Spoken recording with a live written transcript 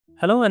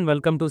Hello and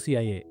welcome to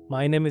CIA.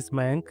 My name is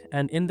Mayank,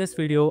 and in this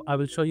video I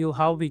will show you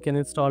how we can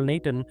install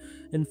n8n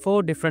in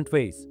 4 different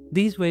ways.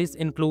 These ways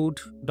include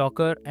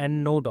Docker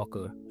and no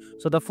Docker.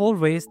 So the 4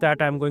 ways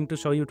that I'm going to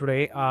show you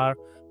today are: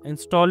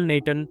 install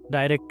n8n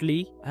directly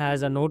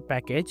as a node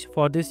package.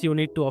 For this you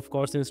need to of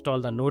course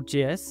install the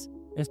Node.js.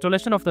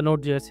 Installation of the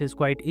Node.js is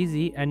quite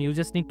easy, and you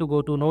just need to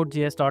go to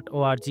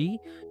nodejs.org.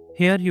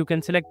 Here you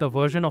can select the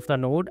version of the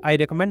node. I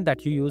recommend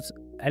that you use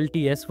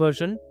LTS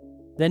version.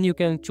 Then you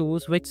can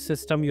choose which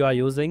system you are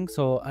using.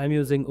 So I'm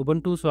using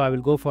Ubuntu, so I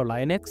will go for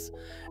Linux,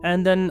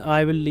 and then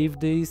I will leave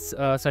these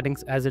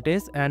settings as it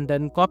is, and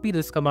then copy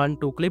this command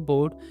to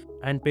clipboard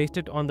and paste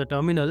it on the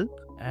terminal,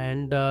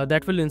 and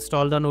that will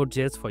install the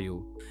Node.js for you.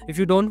 If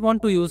you don't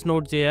want to use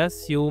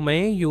Node.js, you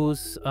may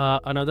use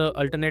another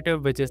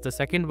alternative, which is the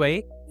second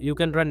way. You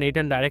can run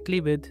n8n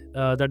directly with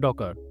the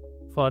Docker.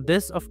 For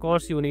this, of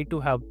course, you need to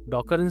have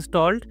Docker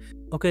installed.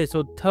 Okay,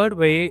 so third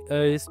way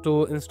is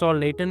to install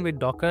n8n with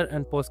Docker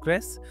and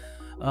Postgres.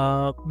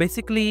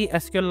 Basically,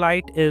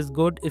 SQLite is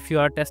good if you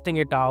are testing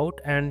it out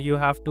and you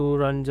have to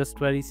run just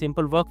very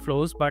simple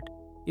workflows. But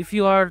if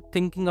you are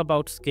thinking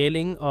about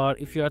scaling, or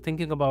if you are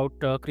thinking about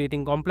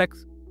creating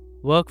complex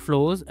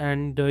workflows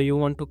and you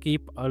want to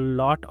keep a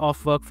lot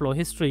of workflow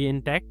history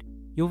intact,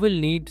 you will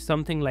need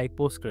something like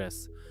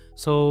Postgres.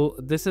 So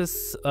this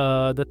is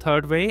the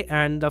third way,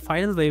 and the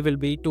final way will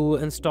be to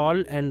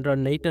install and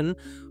run n8n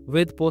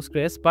with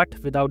Postgres but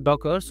without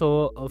Docker.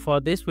 So for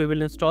this we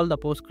will install the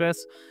Postgres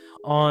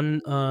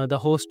on the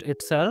host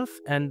itself,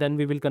 and then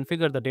we will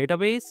configure the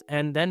database,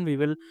 and then we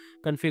will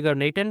configure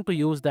n8n to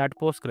use that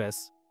Postgres.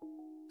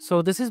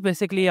 So this is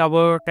basically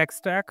our tech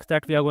stack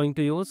that we are going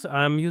to use.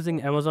 I'm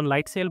using Amazon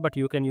Lightsail, but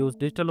you can use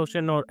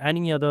DigitalOcean or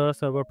any other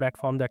server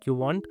platform that you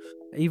want.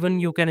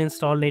 Even you can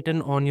install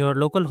n8n on your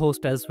local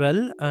host as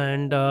well.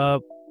 And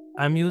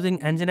I'm using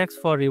nginx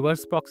for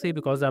reverse proxy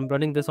because I'm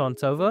running this on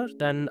server.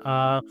 Then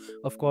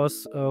of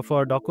course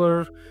for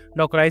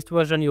Dockerized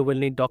version, you will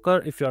need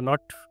Docker. If you're not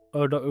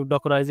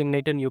Dockerizing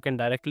n8n, you can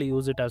directly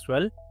use it as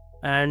well.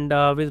 And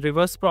with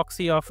reverse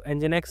proxy of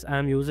nginx,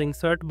 I'm using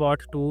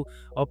certbot to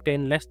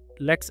obtain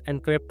Let's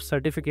Encrypt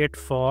certificate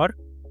for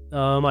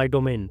my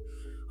domain.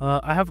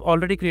 I have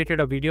already created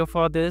a video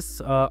for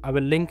this. I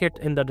will link it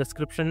in the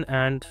description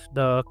and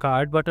the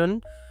card button,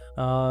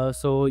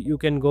 so you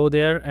can go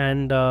there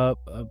and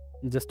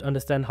just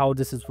understand how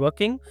this is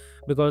working,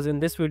 because in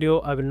this video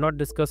I will not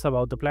discuss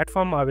about the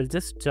platform. I will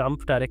just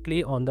jump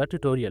directly on the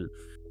tutorial.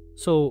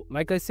 So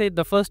like I said,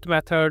 the first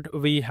method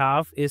we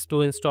have is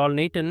to install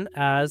n8n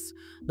as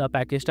the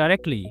package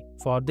directly.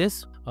 For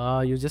this,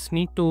 you just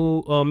need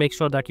to make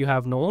sure that you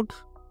have Node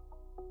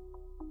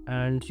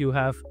and you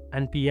have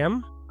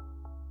npm.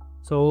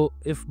 So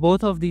if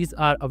both of these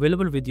are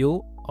available with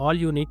you, all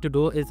you need to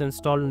do is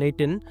install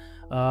n8n,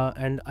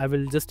 and I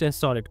will just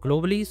install it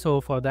globally.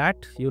 So for that,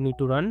 you need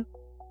to run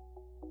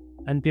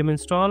npm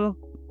install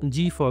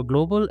g for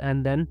global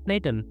and then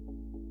n8n.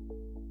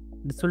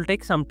 This will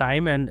take some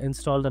time and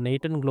install the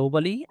n8n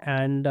globally,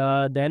 and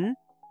then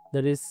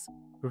there is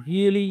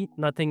really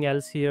nothing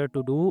else here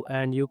to do,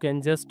 and you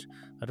can just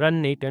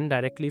run n8n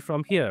directly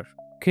from here.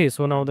 Okay,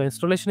 so now the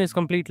installation is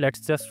complete. Let's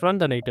just run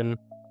the n8n.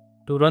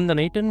 To run the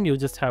n8n, you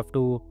just have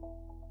to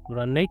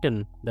run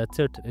n8n. That's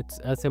it. It's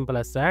as simple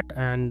as that,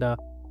 and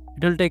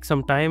it will take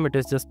some time. It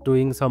is just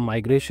doing some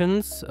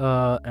migrations,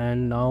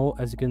 and now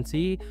as you can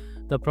see,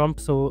 the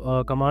prompt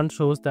command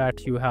shows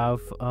that you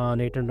have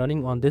n8n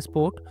running on this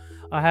port.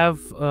 I have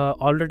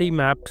already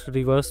mapped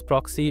reverse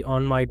proxy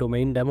on my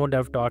domain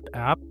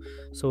demodev.app,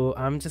 so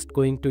I'm just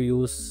going to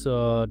use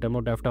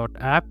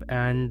demodev.app,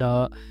 and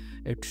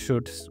it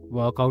should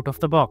work out of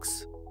the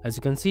box. As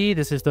you can see,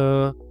 this is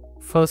the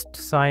first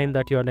sign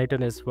that your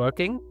n8n is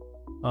working.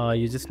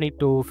 You just need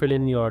to fill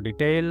in your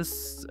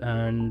details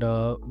and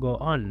go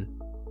on.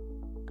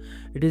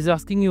 It is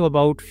asking you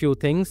about few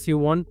things. If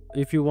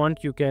you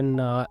want, you can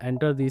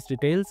enter these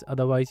details.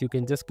 Otherwise, you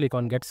can just click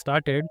on get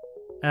started.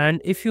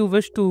 And if you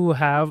wish to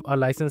have a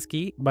license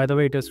key, by the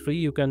way, it is free.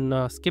 You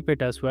can skip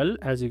it as well.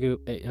 As you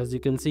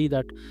can see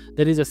that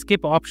there is a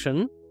skip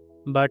option.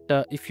 But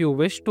if you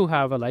wish to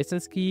have a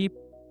license key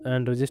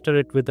and register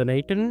it with an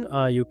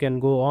n8n, you can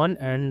go on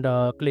and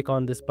click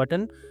on this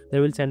button. They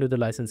will send you the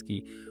license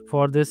key.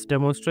 For this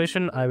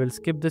demonstration, I will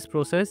skip this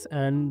process,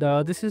 and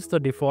this is the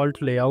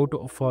default layout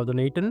for the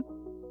n8n.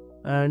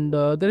 And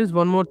there is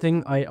one more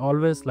thing I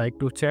always like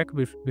to check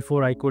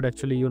before I could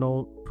actually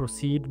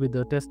proceed with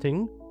the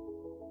testing.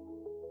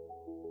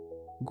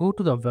 Go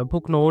to the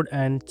webhook node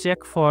and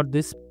check for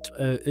this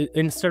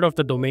instead of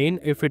the domain,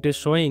 if it is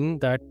showing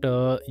that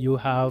you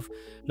have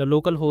the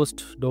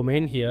localhost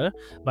domain here.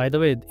 By the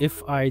way,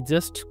 if I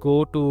just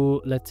go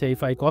to, let's say,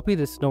 if I copy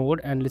this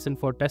node and listen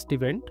for test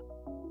event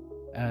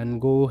and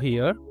go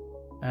here,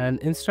 and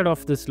instead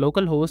of this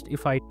localhost,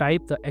 if I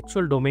type the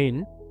actual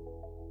domain,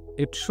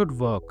 it should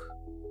work.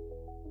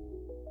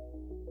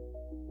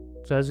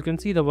 So as you can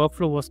see, the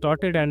workflow was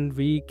started and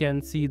we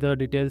can see the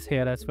details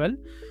here as well.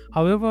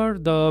 However,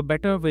 the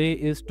better way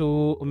is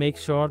to make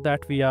sure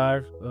that we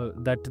are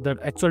that the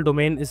actual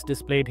domain is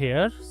displayed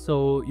here,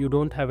 so you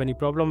don't have any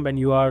problem when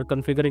you are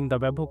configuring the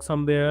webhook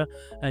somewhere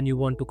and you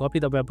want to copy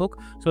the webhook.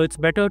 So it's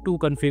better to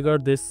configure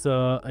this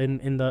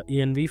in the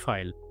env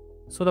file.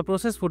 So the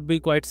process would be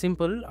quite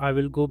simple. I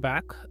will go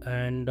back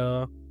and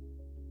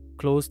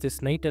close this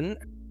n8n.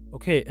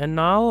 Okay, and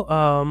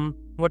now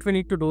what we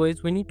need to do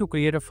is we need to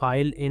create a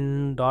file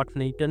in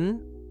 .n8n,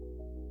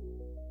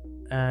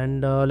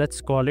 and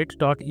let's call it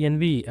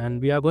 .env,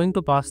 and we are going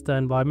to pass the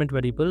environment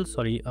variable.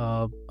 Sorry,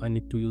 I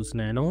need to use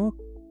nano,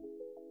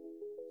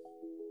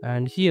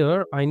 and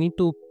here I need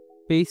to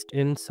paste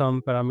in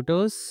some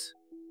parameters.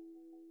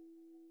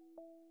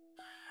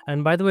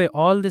 And by the way,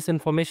 all this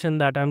information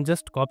that I'm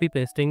just copy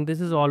pasting,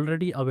 this is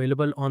already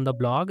available on the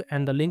blog,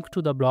 and the link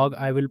to the blog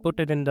I will put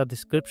it in the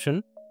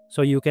description,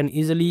 so you can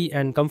easily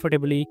and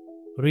comfortably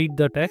read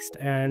the text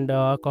and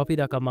copy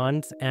the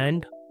commands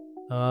and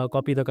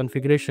copy the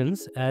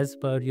configurations as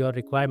per your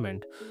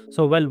requirement.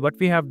 So well, what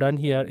we have done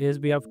here is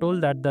we have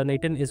told that the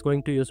n8n is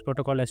going to use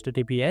protocol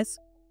HTTPS.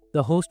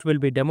 The host will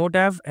be demo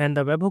dev, and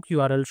the webhook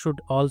URL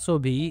should also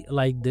be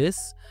like this,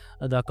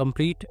 the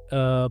complete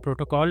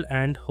protocol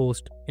and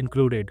host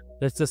included.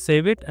 Let's just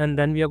save it, and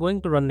then we are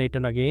going to run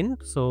n8n again.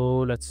 So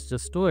let's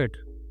just do it.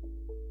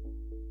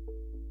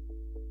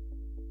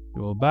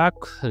 Go back,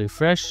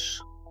 refresh.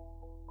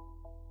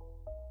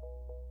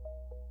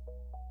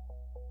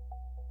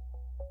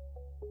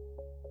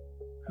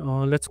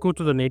 Let's go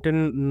to the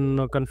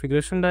n8n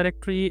configuration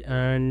directory,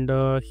 and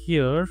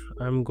here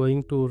I'm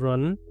going to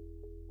run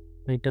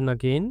n8n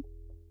again.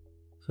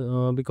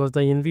 Because the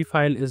env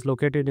file is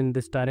located in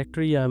this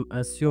directory, I'm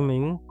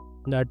assuming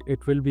that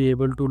it will be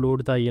able to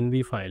load the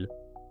env file.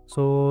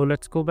 So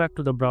let's go back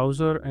to the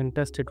browser and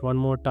test it one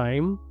more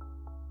time.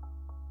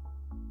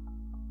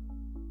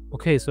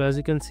 Okay, so as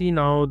you can see,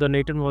 now the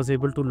n8n was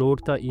able to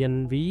load the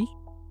env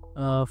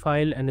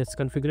file and its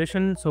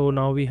configuration. So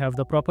now we have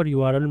the proper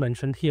URL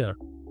mentioned here.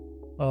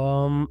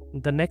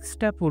 The next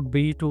step would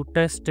be to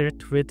test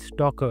it with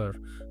Docker.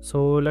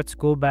 So let's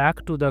go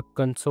back to the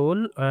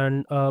console,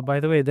 and by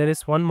the way, there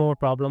is one more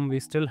problem we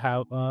still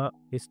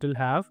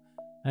have,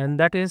 and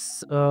that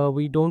is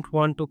we don't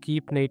want to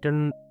keep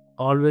n8n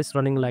always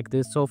running like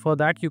this. So for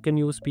that, you can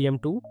use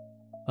PM2.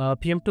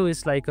 PM2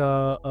 is like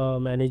a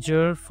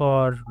manager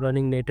for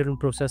running n8n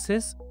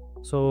processes.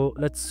 So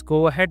let's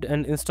go ahead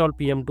and install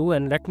PM2,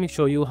 and let me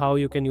show you how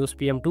you can use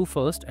PM2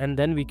 first, and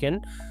then we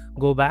can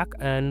go back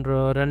and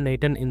run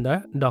n8n in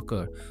the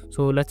Docker.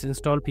 So let's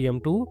install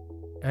PM2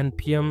 and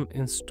pm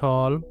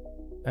install,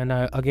 and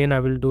again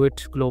I will do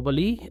it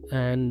globally,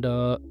 and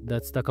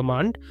that's the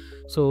command.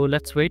 So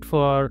let's wait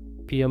for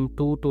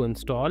PM2 to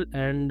install,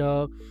 and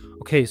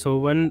okay, so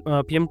when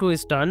PM2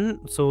 is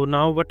done, so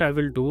now what I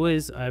will do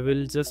is I'll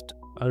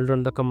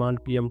run the command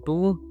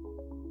PM2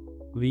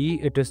 v.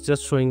 It is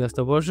just showing us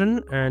the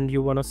version, and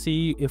you want to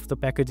see if the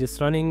package is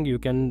running, you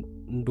can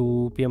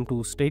do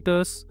PM2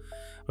 status.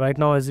 Right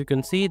now, as you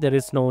can see, there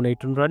is no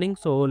n8n running,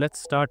 so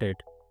let's start it.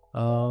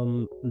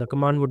 The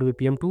command would be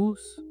PM2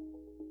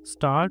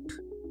 start,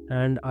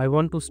 and I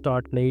want to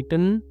start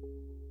n8n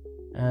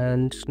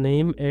and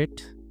name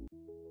it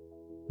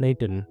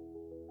n8n.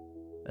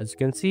 As you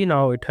can see,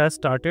 now it has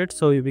started,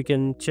 so we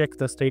can check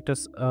the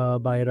status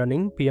by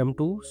running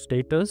PM2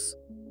 status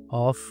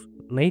of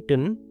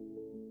n8n.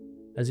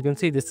 As you can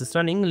see, this is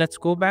running. Let's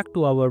go back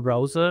to our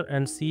browser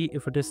and see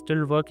if it is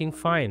still working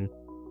fine.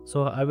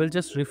 So I will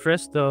just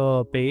refresh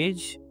the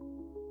page,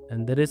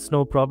 and there is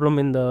no problem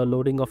in the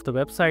loading of the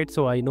website,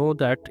 so I know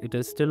that it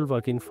is still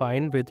working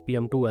fine with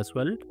PM2 as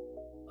well,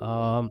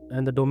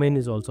 and the domain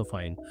is also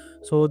fine.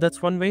 So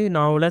that's one way.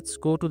 Now let's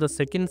go to the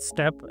second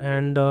step,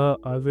 and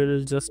I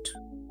will just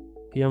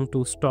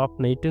PM2 stop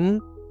n8n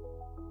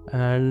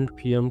and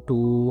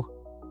PM2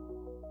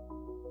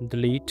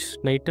 delete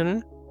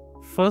n8n.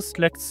 First,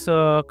 let's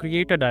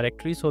create a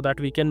directory so that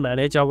we can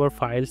manage our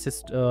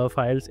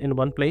files in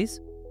one place.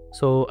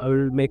 So I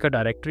will make a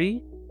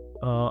directory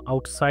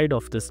outside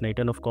of this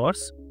n8n, of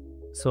course.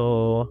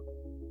 So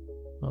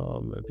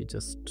maybe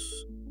just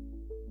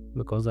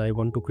because I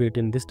want to create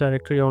in this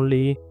directory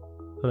only,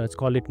 so let's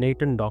call it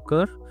n8n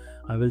docker.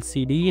 I will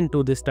cd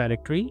into this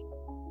directory,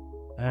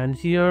 and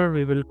here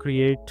we will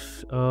create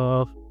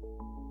a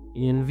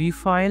env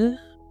file,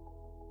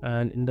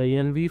 and in the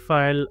env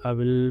file I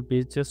will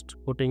be just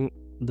putting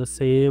the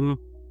same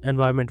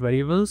environment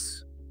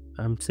variables.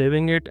 I'm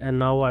saving it, and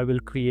now I will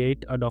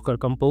create a docker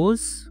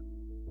compose.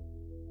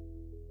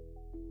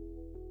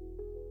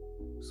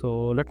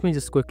 So let me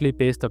just quickly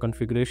paste the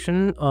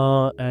configuration,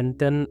 and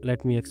then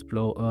let me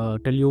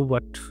tell you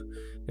what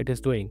it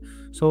is doing.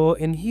 So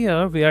in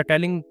here we are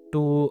telling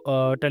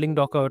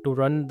Docker to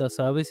run the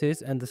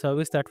services, and the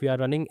service that we are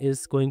running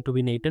is going to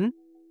be n8n.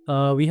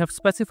 We have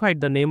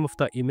specified the name of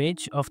the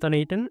image of the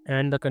n8n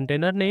and the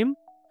container name,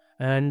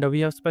 and we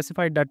have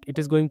specified that it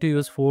is going to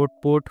use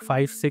port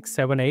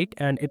 5678,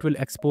 and it will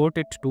export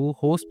it to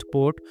host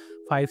port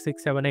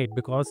 5678,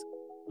 because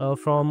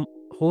from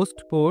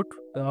host port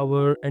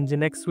our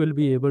Nginx will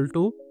be able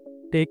to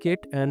take it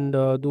and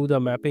do the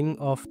mapping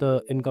of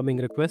the incoming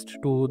request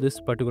to this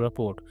particular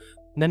port.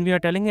 Then we are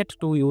telling it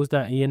to use the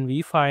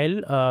env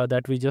file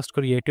that we just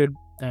created,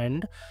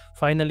 and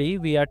finally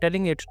we are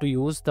telling it to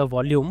use the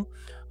volume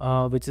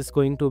which is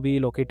going to be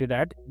located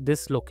at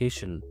this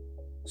location.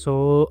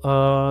 So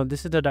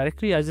this is the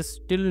directory. I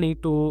just still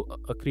need to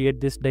create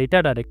this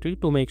data directory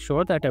to make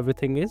sure that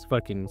everything is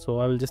working. So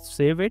I will just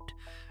save it,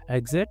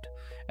 exit,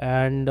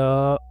 and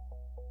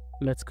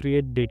let's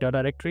create data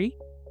directory.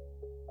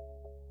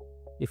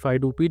 If I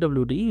do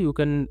pwd, you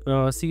can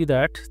see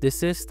that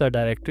this is the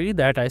directory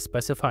that I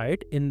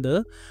specified in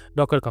the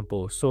Docker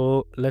Compose.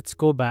 So let's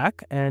go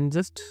back and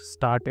just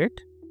start it.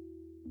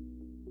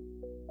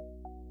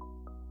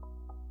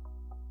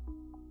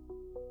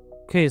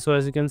 Okay, so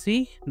as you can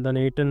see, the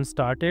n8n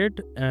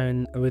started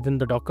and within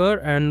the Docker,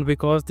 and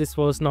because this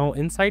was now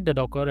inside the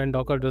Docker and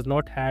Docker does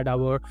not had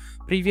our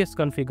previous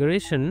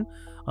configuration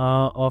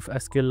of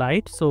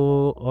SQLite,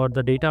 so or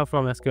the data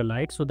from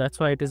SQLite, so that's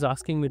why it is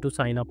asking me to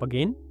sign up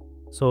again.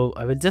 So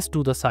I will just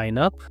do the sign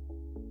up.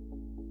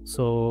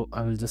 So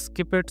I will just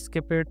skip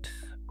it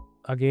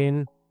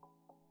again,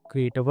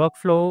 create a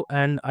workflow,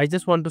 and I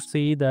just want to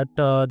see that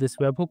this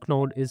webhook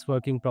node is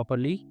working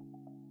properly.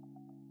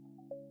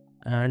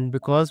 And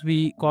because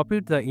we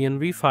copied the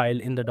env file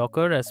in the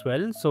Docker as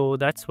well, so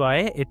that's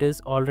why it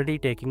is already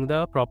taking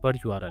the proper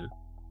URL.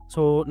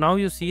 So now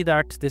you see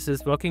that this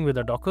is working with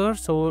the Docker.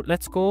 So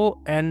let's go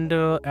and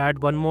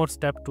add one more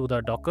step to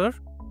the Docker.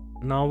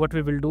 Now what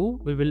we will do,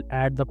 we will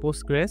add the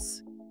Postgres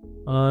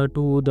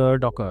to the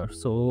Docker.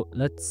 So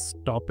let's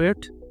stop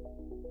it.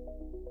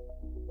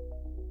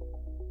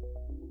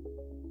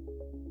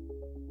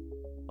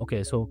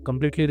 Okay, so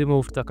completely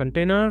removed the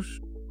container.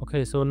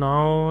 Okay, so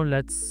now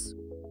let's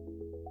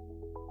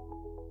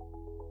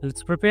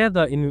prepare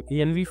the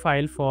env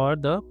file for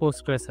the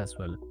Postgres as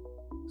well.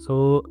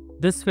 So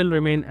this will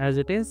remain as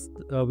it is.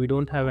 We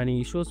don't have any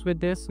issues with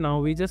this. Now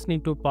we just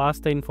need to pass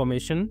the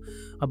information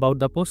about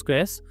the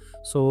Postgres.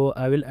 So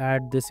I will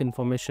add this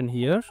information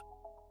here.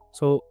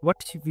 So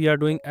what we are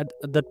doing at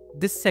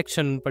this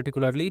section,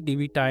 particularly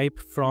db type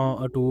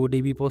from to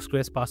db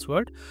Postgres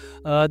password,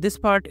 this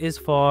part is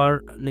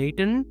for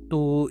n8n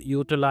to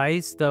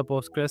utilize the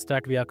Postgres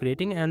that we are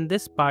creating, and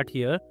this part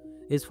here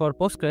is for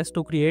Postgres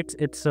to create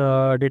its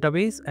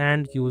database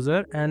and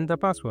user and the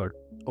password.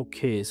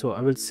 Okay, so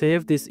I will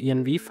save this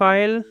env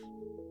file.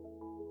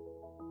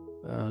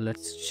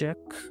 Let's check.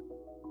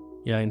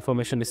 Yeah,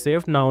 information is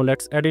saved. Now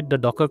let's edit the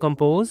Docker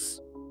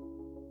Compose.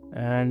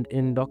 And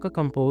in Docker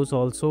Compose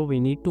also we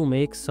need to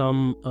make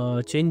some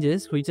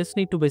changes. We just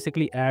need to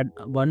basically add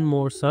one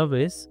more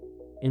service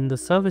in the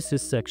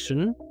services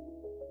section.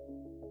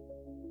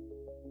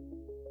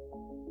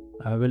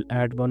 I will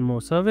add one more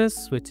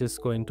service which is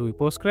going to be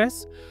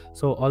Postgres.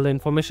 So all the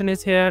information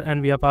is here, and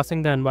we are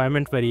passing the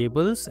environment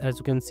variables, as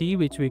you can see,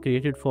 which we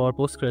created for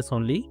Postgres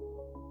only.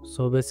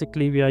 So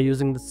basically we are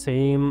using the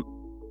same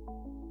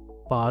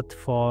path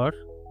for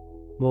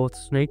both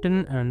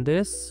n8n and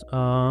this.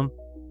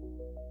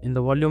 In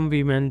the volume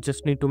we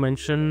just need to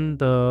mention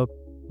the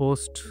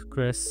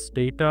Postgres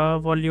data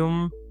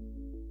volume,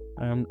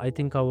 and I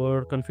think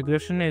our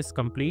configuration is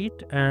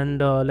complete.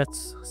 And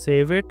let's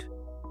save it,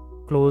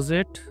 close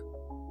it.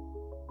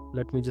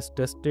 Let me just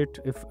test it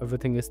if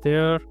everything is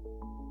there.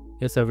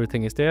 Yes,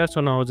 everything is there. So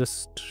now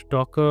just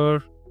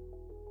Docker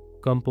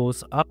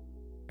Compose up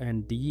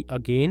and D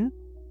again.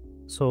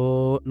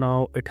 So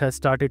now it has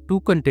started 2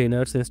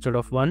 containers instead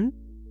of 1,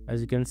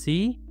 as you can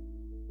see.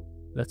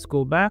 Let's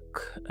go back,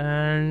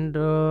 and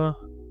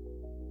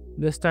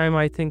this time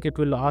I think it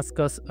will ask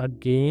us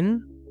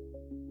again.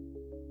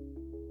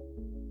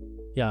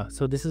 Yeah,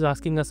 so this is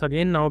asking us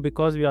again now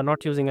because we are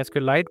not using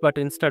SQLite, but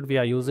instead we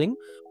are using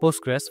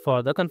Postgres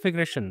for the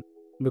configuration,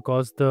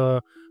 because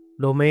the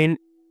domain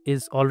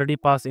is already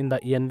passed in the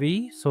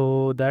env,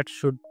 so that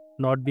should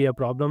not be a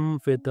problem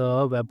with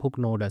the webhook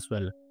node as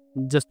well.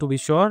 Just to be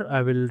sure,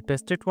 I will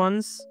test it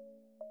once.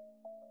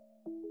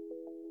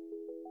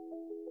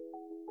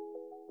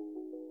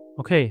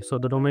 Okay, so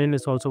the domain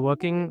is also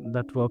working.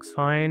 That works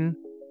fine.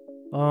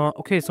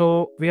 Okay,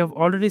 so we have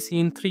already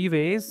seen 3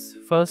 ways.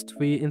 First,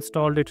 we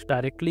installed it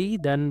directly,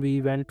 then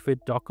we went with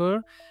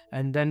Docker,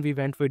 and then we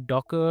went with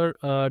Docker,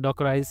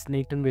 Dockerized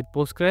n8n with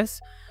Postgres,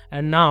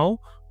 and now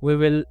we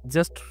will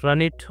just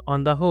run it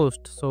on the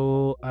host.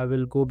 So I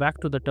will go back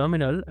to the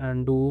terminal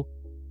and do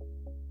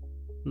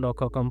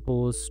Docker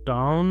Compose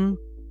down.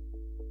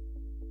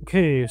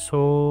 Okay,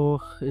 so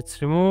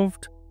it's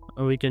removed.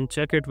 We can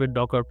check it with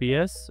Docker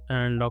PS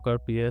and Docker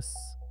PS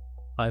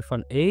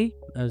 -a.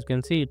 As you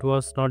can see, it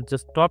was not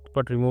just stopped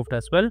but removed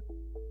as well.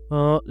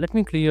 Let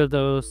me clear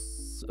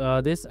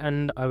this,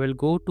 and I will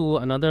go to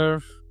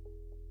another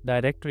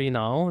directory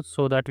now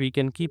so that we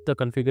can keep the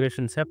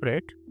configuration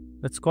separate.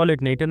 Let's call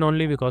it n8n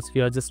only because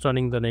we are just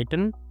running the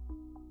n8n.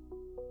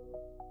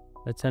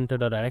 Let's enter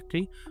the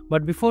directory.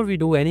 But before we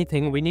do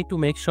anything, we need to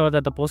make sure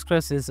that the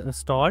Postgres is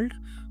installed.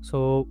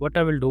 So what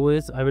I will do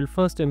is I will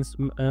first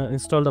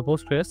install the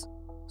Postgres.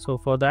 So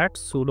for that,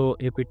 sudo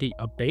apt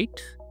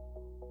update.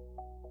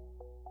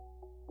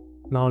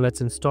 Now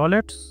let's install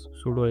it.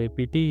 Sudo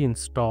apt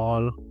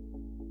install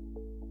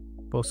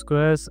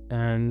Postgres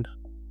and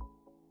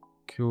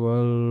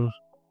ql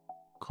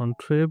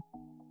contrib.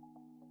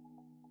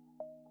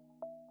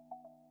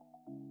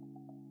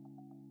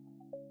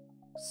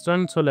 It's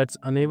done. So let's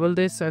enable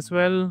this as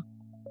well.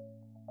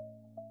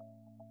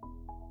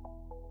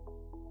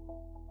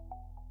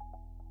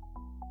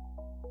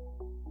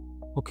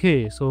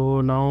 Okay,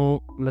 so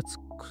now let's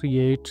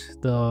create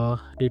the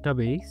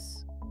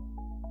database.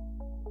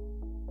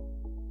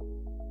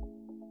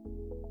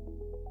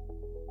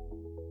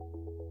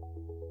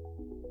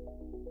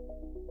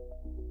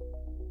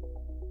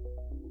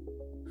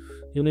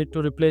 You need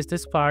to replace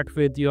this part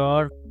with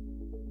your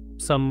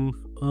some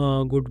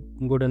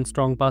good and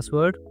strong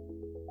password.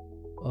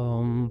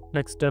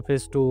 Next step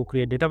is to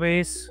create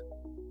database.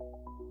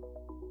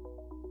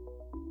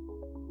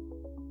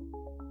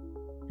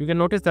 You can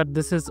notice that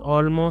this is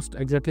almost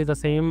exactly the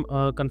same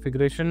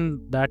configuration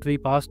that we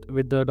passed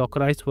with the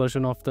dockerized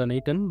version of the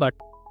n8n, but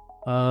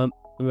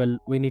well,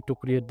 we need to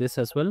create this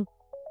as well.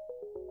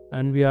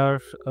 And we are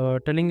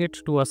telling it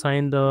to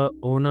assign the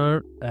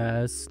owner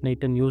as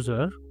n8n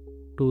user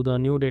to the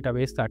new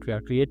database that we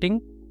are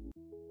creating.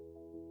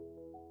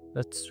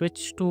 Let's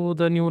switch to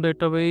the new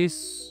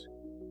database.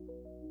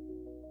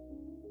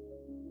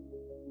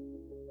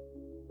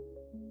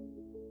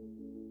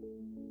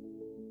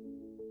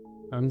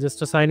 I'm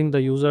just assigning the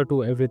user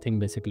to everything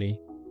basically.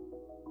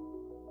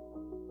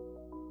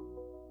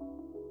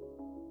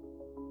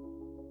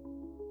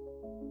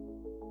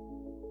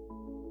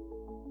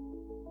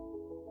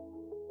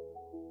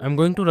 I'm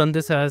going to run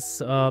this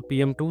as a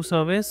PM2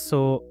 service,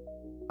 so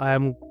I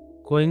am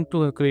going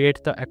to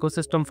create the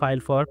ecosystem file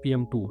for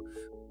PM2.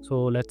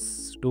 So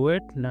let's do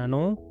it.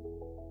 nano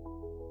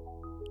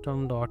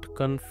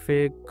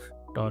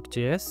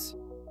system.config.js.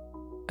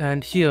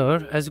 And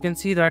here, as you can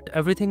see, that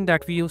everything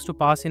that we used to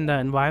pass in the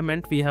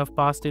environment, we have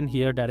passed in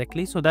here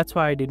directly. So that's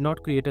why I did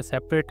not create a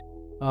separate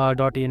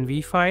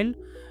 .env file,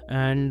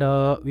 and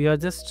we are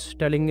just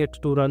telling it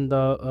to run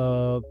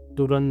the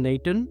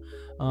n8n,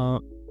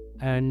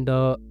 and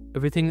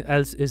everything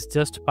else is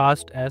just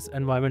passed as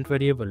environment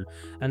variable.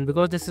 And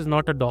because this is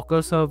not a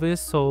Docker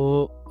service,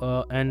 so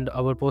and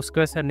our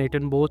Postgres and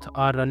n8n both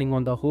are running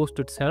on the host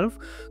itself,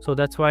 so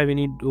that's why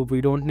we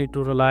don't need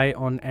to rely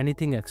on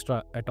anything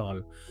extra at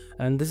all.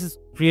 And this is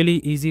really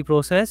easy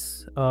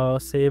process.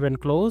 Save and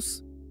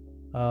close.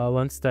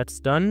 Once that's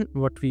done,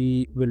 what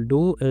we will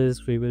do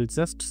is we will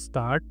just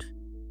start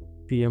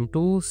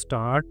PM2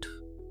 start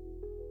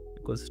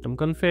ecosystem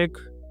config.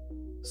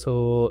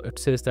 So it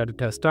says that it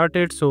has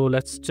started. So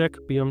let's check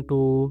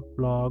PM2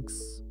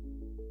 logs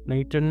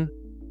n8n.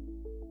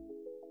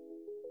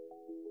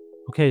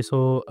 Okay,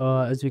 so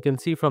as you can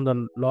see from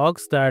the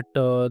logs that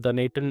the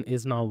n8n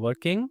is now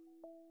working.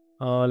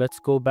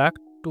 Let's go back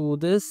to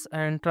this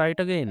and try it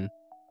again.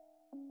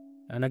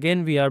 And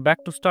again, we are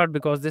back to start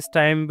because this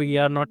time we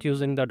are not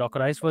using the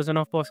Dockerized version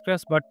of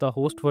Postgres, but the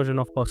host version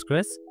of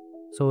Postgres.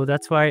 So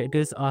that's why it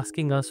is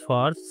asking us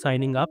for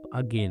signing up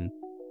again.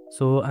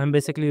 So I'm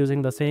basically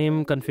using the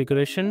same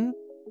configuration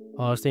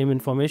or same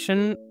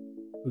information.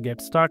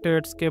 Get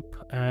started, skip,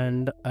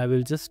 and I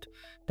will just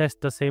test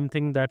the same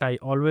thing that I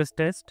always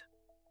test.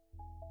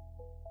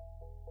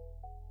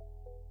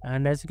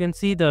 And as you can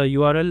see, the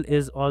URL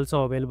is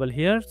also available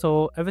here.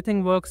 So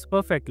everything works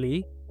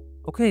perfectly.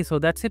 Okay, so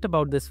that's it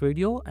about this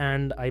video,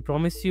 and I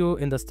promise you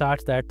in the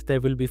start that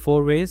there will be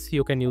 4 ways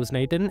you can use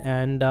n8n,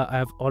 and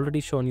I've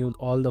already shown you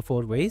all the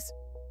 4 ways.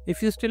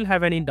 If you still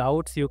have any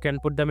doubts, you can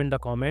put them in the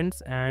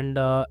comments, and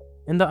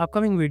in the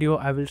upcoming video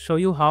I will show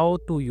you how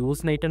to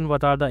use n8n,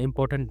 what are the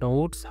important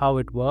nodes, how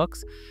it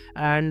works,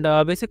 and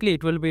basically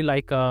it will be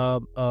like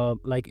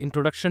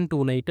introduction to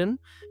n8n.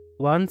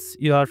 Once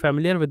you are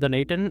familiar with the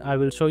n8n, I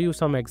will show you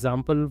some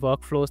example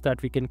workflows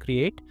that we can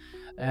create,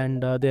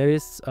 and there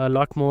is a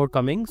lot more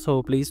coming,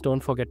 so please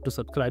don't forget to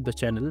subscribe the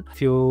channel.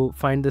 If you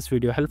find this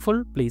video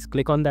helpful, please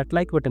click on that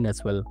like button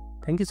as well.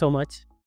 Thank you so much.